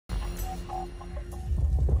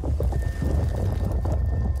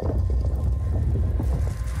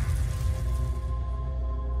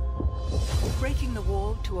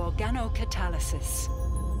Organocatalysis.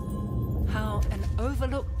 How an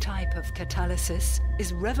overlooked type of catalysis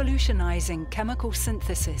is revolutionizing chemical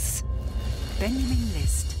synthesis. Benjamin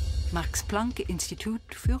List, Max-Planck-Institut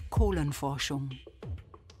für Kohlenforschung.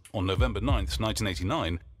 On November 9th,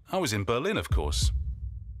 1989, I was in Berlin, of course.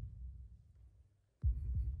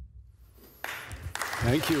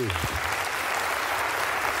 Thank you.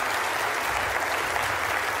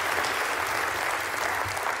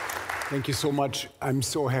 Thank you so much. I'm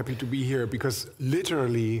so happy to be here because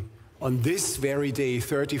literally on this very day,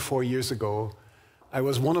 34 years ago, I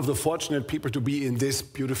was one of the fortunate people to be in this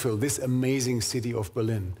beautiful, this amazing city of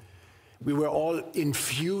Berlin. We were all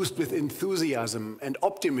infused with enthusiasm and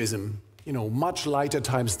optimism, you know, much lighter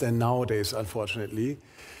times than nowadays, unfortunately.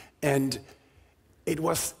 And it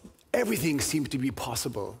was, everything seemed to be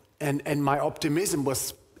possible. And my optimism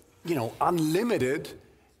was, you know, unlimited.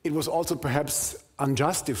 It was also perhaps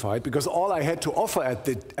unjustified because all I had to offer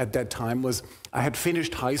at that time was I had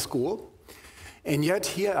finished high school. And yet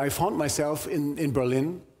here I found myself in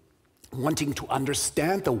Berlin wanting to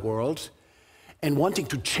understand the world and wanting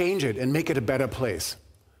to change it and make it a better place.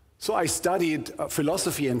 So I studied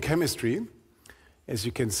philosophy and chemistry. As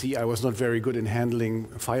you can see, I was not very good in handling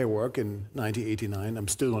firework in 1989. I'm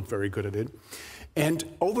still not very good at it. And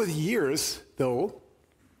over the years, though,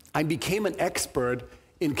 I became an expert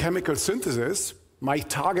in chemical synthesis. My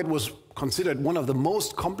target was considered one of the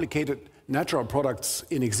most complicated natural products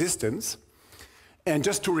in existence. And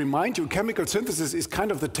just to remind you, chemical synthesis is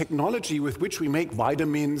kind of the technology with which we make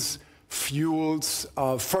vitamins, fuels,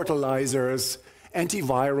 fertilizers,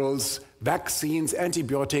 antivirals, vaccines,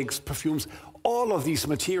 antibiotics, perfumes, all of these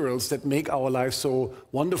materials that make our lives so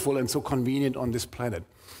wonderful and so convenient on this planet.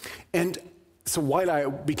 And so while I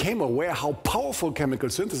became aware how powerful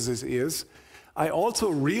chemical synthesis is, I also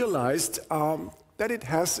realized that it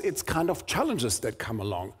has its kind of challenges that come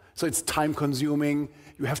along. So it's time consuming,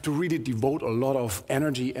 you have to really devote a lot of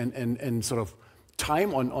energy and sort of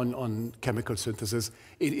time on chemical synthesis.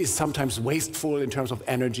 It is sometimes wasteful in terms of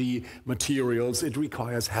energy, materials, it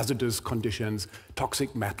requires hazardous conditions,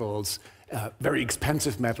 toxic metals, very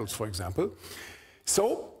expensive metals, for example.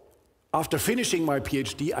 So after finishing my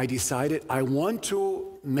PhD, I decided I want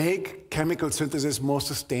to make chemical synthesis more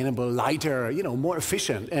sustainable, lighter, you know, more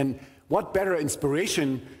efficient. And what better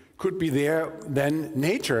inspiration could be there than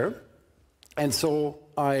nature? And so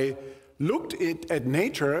I looked at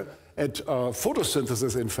nature, at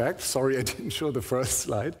photosynthesis, in fact. Sorry, I didn't show the first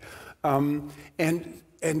slide. And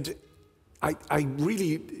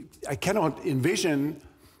I cannot envision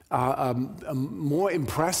a more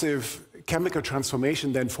impressive chemical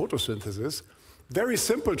transformation than photosynthesis. Very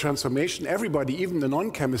simple transformation. Everybody, even the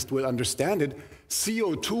non-chemist, will understand it.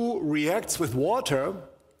 CO2 reacts with water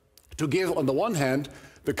to give, on the one hand,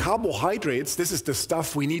 the carbohydrates. This is the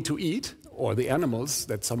stuff we need to eat, or the animals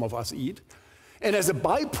that some of us eat. And as a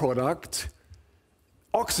byproduct,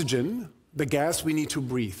 oxygen, the gas we need to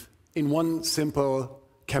breathe, in one simple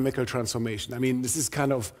chemical transformation. I mean, this is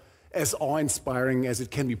kind of as awe-inspiring as it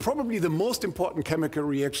can be. Probably the most important chemical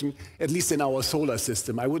reaction, at least in our solar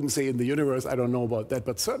system. I wouldn't say in the universe, I don't know about that,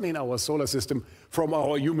 but certainly in our solar system from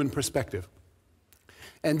our human perspective.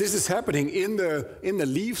 And this is happening in the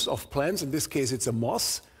leaves of plants. In this case, it's a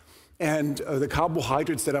moss. And the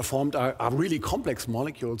carbohydrates that are formed are really complex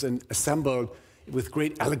molecules and assembled with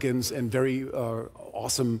great elegance and very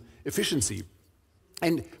awesome efficiency.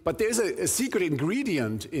 But there's a secret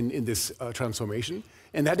ingredient in this transformation,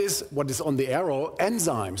 and that is what is on the arrow,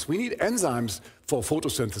 enzymes. We need enzymes for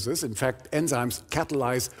photosynthesis. In fact, enzymes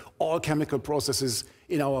catalyze all chemical processes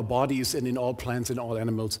in our bodies and in all plants and all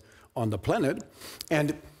animals on the planet.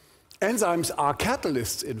 And enzymes are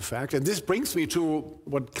catalysts, in fact, and this brings me to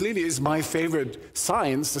what clearly is my favorite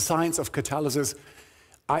science, the science of catalysis.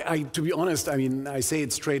 To be honest, I mean, I say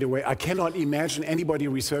it straight away, I cannot imagine anybody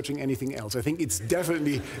researching anything else. I think it's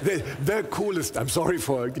definitely the coolest, I'm sorry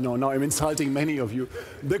for, you know, now I'm insulting many of you,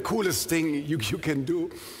 the coolest thing you can do.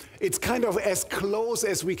 It's kind of as close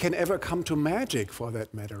as we can ever come to magic, for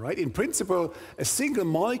that matter, right? In principle, a single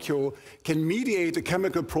molecule can mediate a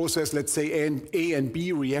chemical process, let's say A and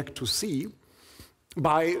B react to C,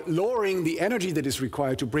 by lowering the energy that is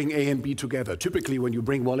required to bring A and B together. Typically, when you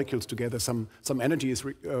bring molecules together, some energy is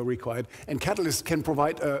required, and catalysts can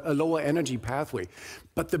provide a lower energy pathway.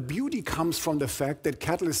 But the beauty comes from the fact that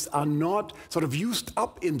catalysts are not sort of used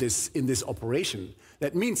up in this operation.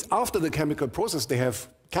 That means after the chemical process they have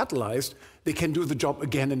catalyzed, they can do the job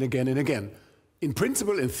again and again and again. In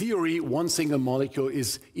principle, in theory, one single molecule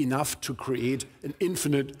is enough to create an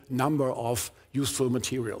infinite number of useful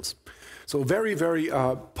materials. So very, very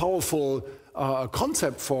powerful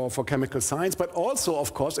concept for chemical science, but also,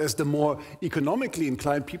 of course, as the more economically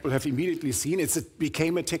inclined people have immediately seen, it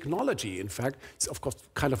became a technology. In fact, it's of course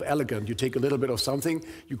kind of elegant. You take a little bit of something,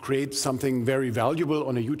 you create something very valuable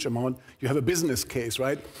on a huge amount, you have a business case,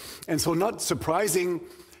 right? And so not surprising,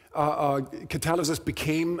 catalysis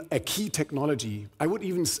became a key technology. I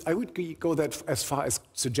would go that as far as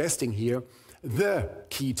suggesting here the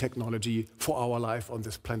key technology for our life on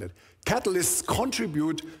this planet. Catalysts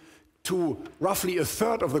contribute to roughly a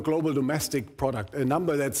third of the global domestic product, a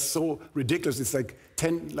number that's so ridiculous. It's like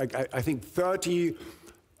I think 30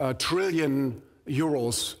 trillion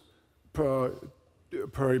euros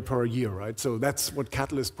per year, right? So that's what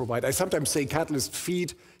catalysts provide. I sometimes say catalysts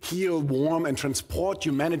feed, heal, warm, and transport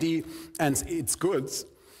humanity and its goods.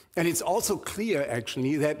 And it's also clear,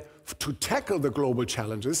 actually, that to tackle the global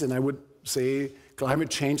challenges, and I would say climate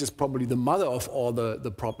change is probably the mother of all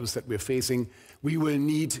the problems that we're facing, we will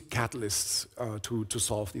need catalysts to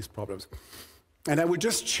solve these problems. And I will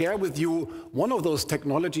just share with you one of those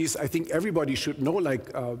technologies I think everybody should know,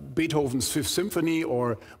 like Beethoven's Fifth Symphony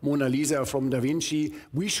or Mona Lisa from Da Vinci.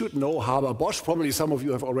 We should know Haber-Bosch. Probably some of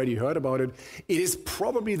you have already heard about it. It is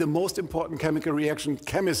probably the most important chemical reaction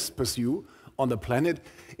chemists pursue on the planet,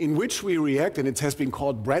 in which we react, and it has been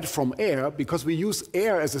called bread from air, because we use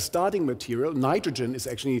air as a starting material. Nitrogen is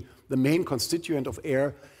actually the main constituent of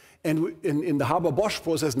air. And in the Haber-Bosch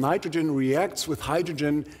process, nitrogen reacts with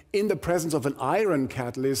hydrogen in the presence of an iron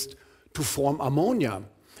catalyst to form ammonia.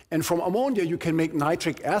 And from ammonia, you can make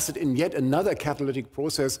nitric acid in yet another catalytic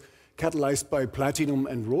process catalyzed by platinum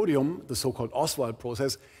and rhodium, the so-called Oswald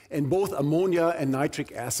process. And both ammonia and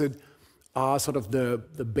nitric acid are sort of the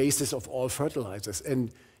basis of all fertilizers.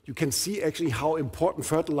 And you can see actually how important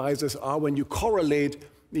fertilizers are when you correlate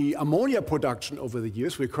the ammonia production over the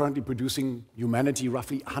years. We're currently producing, humanity,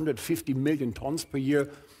 roughly 150 million tons per year,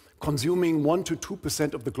 consuming 1 to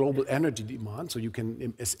 2% of the global energy demand. So you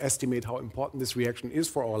can estimate how important this reaction is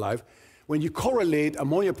for our life. When you correlate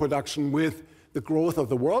ammonia production with the growth of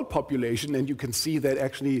the world population, and you can see that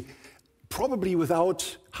actually probably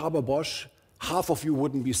without Haber-Bosch, half of you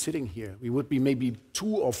wouldn't be sitting here. We would be maybe 2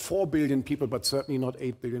 or 4 billion people, but certainly not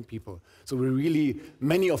 8 billion people. So we really,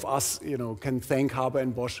 many of us, can thank Haber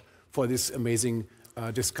and Bosch for this amazing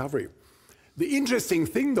discovery. The interesting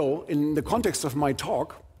thing, though, in the context of my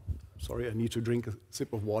talk, sorry, I need to drink a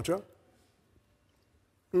sip of water.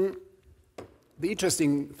 The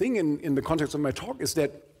interesting thing in the context of my talk is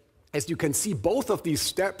that, as you can see, both of these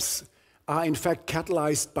steps are in fact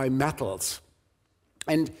catalyzed by metals.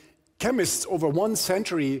 And chemists over 1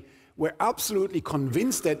 century were absolutely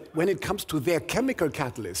convinced that when it comes to their chemical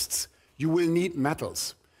catalysts, you will need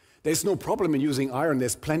metals. There's no problem in using iron.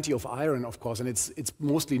 There's plenty of iron, of course, and it's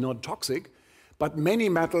mostly not toxic. But many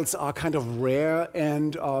metals are kind of rare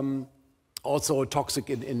and also toxic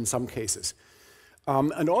in some cases.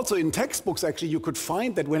 And also in textbooks, actually, you could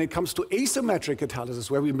find that when it comes to asymmetric catalysis,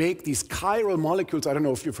 where we make these chiral molecules, I don't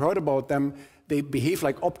know if you've heard about them, they behave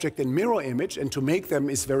like object and mirror image, and to make them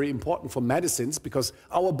is very important for medicines because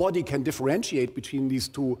our body can differentiate between these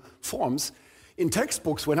two forms. In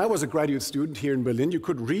textbooks, when I was a graduate student here in Berlin, you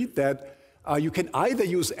could read that you can either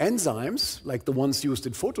use enzymes, like the ones used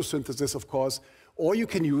in photosynthesis, of course, or you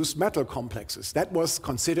can use metal complexes. That was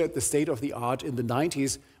considered the state of the art in the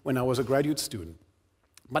 90s when I was a graduate student.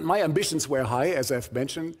 But my ambitions were high, as I've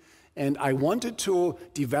mentioned, and I wanted to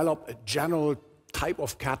develop a general type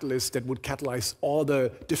of catalyst that would catalyze all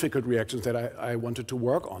the difficult reactions that I wanted to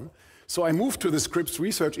work on. So I moved to the Scripps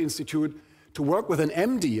Research Institute to work with an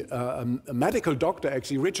MD, a medical doctor,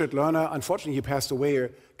 actually, Richard Lerner. Unfortunately, he passed away a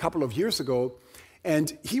couple of years ago.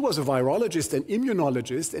 And he was a virologist and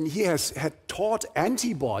immunologist, and he had taught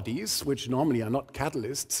antibodies, which normally are not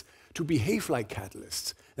catalysts, to behave like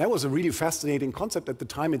catalysts. That was a really fascinating concept at the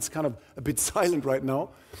time. It's kind of a bit silent right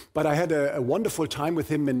now. But I had a wonderful time with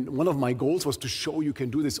him, and one of my goals was to show you can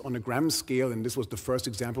do this on a gram scale, and this was the first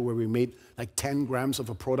example where we made like 10 grams of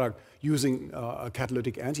a product using a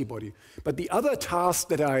catalytic antibody. But the other task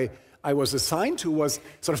that I was assigned to was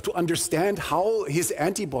sort of to understand how his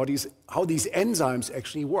antibodies, how these enzymes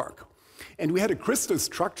actually work. And we had a crystal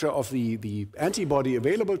structure of the antibody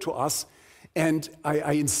available to us. And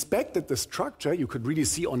I inspected the structure. You could really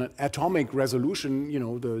see on an atomic resolution,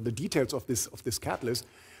 the details of this catalyst.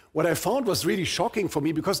 What I found was really shocking for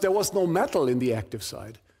me because there was no metal in the active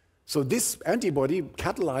side. So this antibody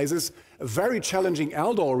catalyzes a very challenging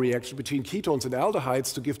aldol reaction between ketones and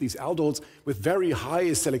aldehydes to give these aldols with very high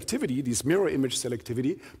selectivity, these mirror image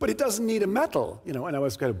selectivity, but it doesn't need a metal, and I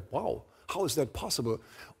was kind of, wow, how is that possible?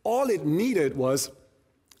 All it needed was,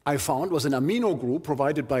 I found, was an amino group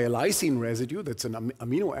provided by a lysine residue, that's an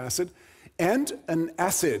amino acid, and an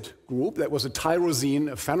acid group that was a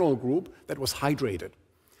tyrosine, a phenyl group that was hydrated.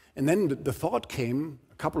 And then the thought came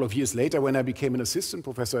a couple of years later when I became an assistant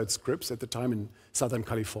professor at Scripps at the time in Southern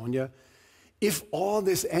California. If all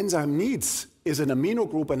this enzyme needs is an amino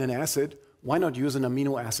group and an acid, why not use an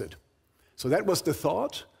amino acid? So that was the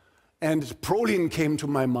thought. And proline came to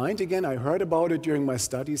my mind again. I heard about it during my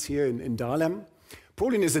studies here in Dahlem.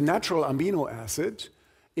 Proline is a natural amino acid.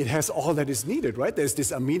 It has all that is needed, right? There's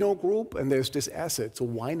this amino group and there's this acid. So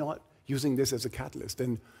why not using this as a catalyst?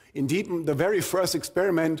 And indeed, the very first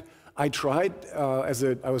experiment I tried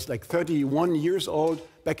I was like 31 years old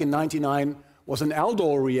back in '99 was an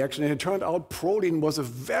aldol reaction. And it turned out proline was a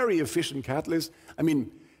very efficient catalyst. I mean,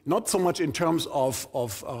 not so much in terms of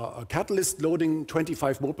a catalyst loading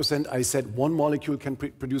 25 more %. I said one molecule can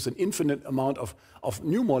produce an infinite amount of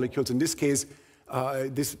new molecules. In this case,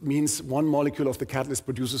 this means one molecule of the catalyst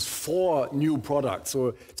produces 4 new products.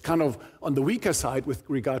 So it's kind of on the weaker side with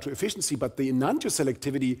regard to efficiency, but the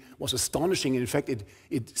enantioselectivity was astonishing. In fact,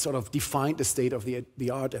 it sort of defined the state of the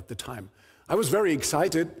art at the time. I was very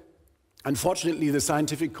excited. Unfortunately, the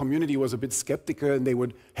scientific community was a bit skeptical, and they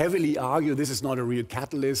would heavily argue this is not a real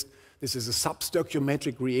catalyst, this is a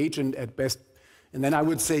substoichiometric reagent at best. And then I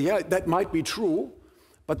would say, yeah, that might be true,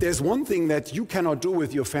 but there's one thing that you cannot do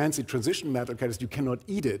with your fancy transition metal catalyst: you cannot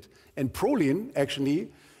eat it. And proline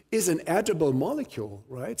actually is an edible molecule,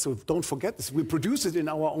 right? So don't forget this. We produce it in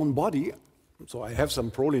our own body. So I have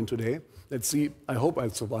some proline today. Let's see, I hope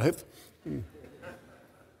I'll survive.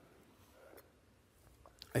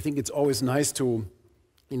 I think it's always nice to,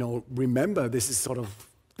 remember this is sort of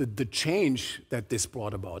the change that this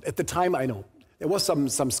brought about. At the time, I know, there was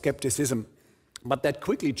some skepticism, but that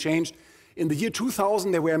quickly changed. In the year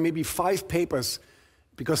 2000, there were maybe 5 papers,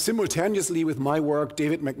 because simultaneously with my work,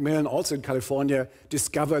 David McMillan, also in California,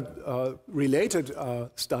 discovered related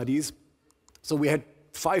studies. So we had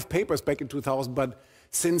 5 papers back in 2000, but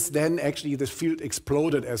since then, actually, the field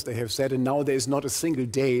exploded, as they have said, and now there is not a single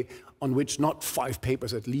day on which not 5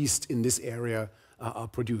 papers, at least in this area, are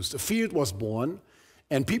produced. A field was born,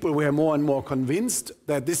 and people were more and more convinced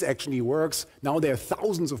that this actually works. Now there are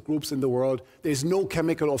thousands of groups in the world. There's no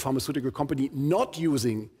chemical or pharmaceutical company not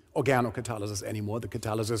using organocatalysis anymore, the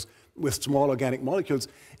catalysis with small organic molecules.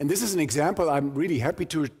 And this is an example I'm really happy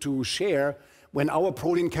to share. When our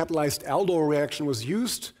proline-catalyzed aldol reaction was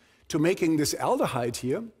used to making this aldehyde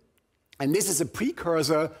here, and this is a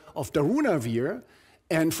precursor of darunavir.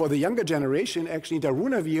 And for the younger generation, actually,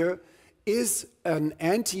 darunavir is an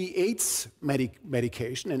anti-AIDS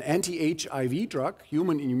medication, an anti-HIV drug,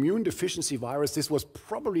 human immune deficiency virus. This was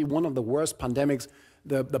probably one of the worst pandemics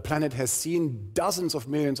the planet has seen. Dozens of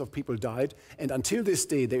millions of people died, and until this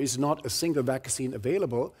day, there is not a single vaccine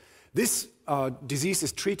available. This disease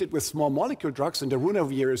is treated with small molecule drugs, and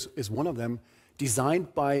darunavir is one of them,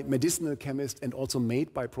 designed by medicinal chemists and also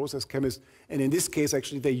made by process chemists. And in this case,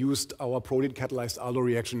 actually, they used our proline-catalyzed aldol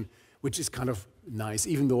reaction, which is kind of nice,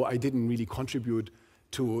 even though I didn't really contribute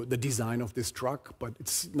to the design of this drug. But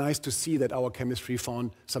it's nice to see that our chemistry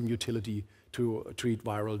found some utility to treat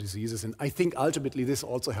viral diseases. And I think ultimately this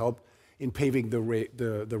also helped in paving the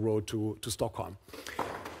road to Stockholm.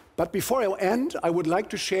 But before I end, I would like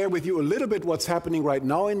to share with you a little bit what's happening right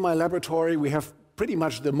now in my laboratory. We have pretty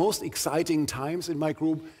much the most exciting times in my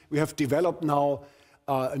group. We have developed now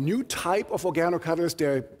a new type of organocatalysts.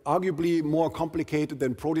 They're arguably more complicated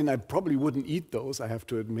than protein. I probably wouldn't eat those, I have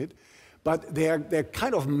to admit. But they're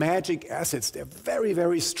kind of magic acids. They're very,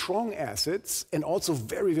 very strong acids and also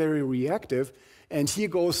very, very reactive. And here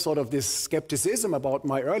goes sort of this skepticism about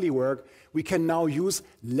my early work. We can now use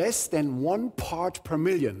less than 1 part per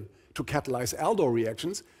million to catalyze aldol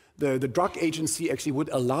reactions. The drug agency actually would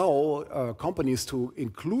allow companies to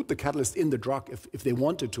include the catalyst in the drug if they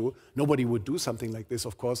wanted to. Nobody would do something like this,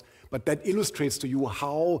 of course, but that illustrates to you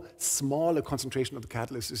how small a concentration of the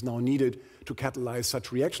catalyst is now needed to catalyze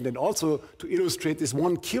such reaction. And also to illustrate this,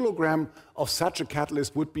 1 kilogram of such a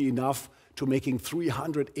catalyst would be enough to making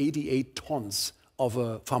 388 tons of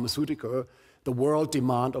a pharmaceutical. The world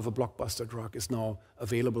demand of a blockbuster drug is now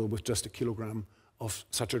available with just 1 kilogram of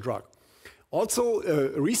such a drug. Also,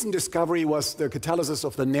 a recent discovery was the catalysis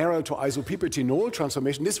of the narrow to isopipetinol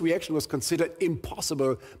transformation. This reaction was considered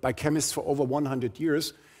impossible by chemists for over 100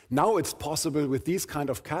 years. Now it's possible with these kind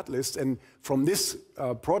of catalysts, and from this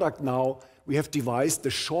product now, we have devised the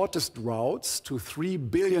shortest routes to 3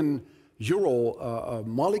 billion euro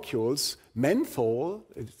molecules. Menthol,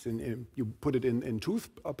 you put it in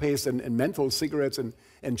toothpaste and menthol cigarettes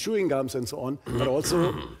and chewing gums and so on, but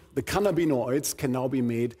also the cannabinoids can now be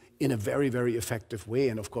made in a very, very effective way.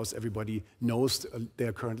 And of course, everybody knows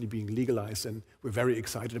they're currently being legalized, and we're very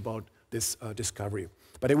excited about this discovery.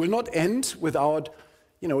 But it will not end without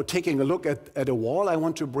taking a look at a wall I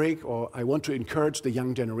want to break, or I want to encourage the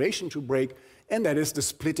young generation to break, and that is the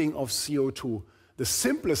splitting of CO2. The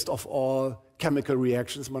simplest of all chemical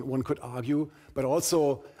reactions, one could argue, but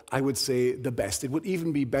also, I would say, the best. It would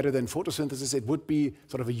even be better than photosynthesis. It would be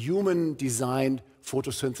sort of a human-designed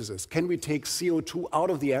photosynthesis. Can we take CO2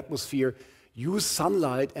 out of the atmosphere, use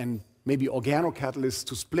sunlight and maybe organocatalysts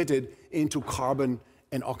to split it into carbon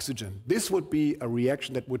and oxygen? This would be a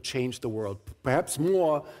reaction that would change the world, perhaps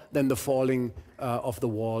more than the falling of the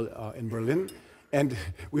wall in Berlin. And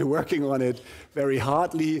we're working on it very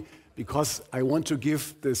hardly, because I want to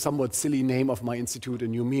give the somewhat silly name of my institute a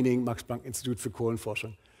new meaning, Max Planck Institut für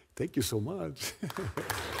Kohlenforschung. Thank you so much.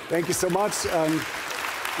 Thank you so much.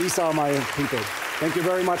 These are my people. Thank you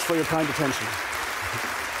very much for your kind attention.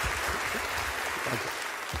 Thank you.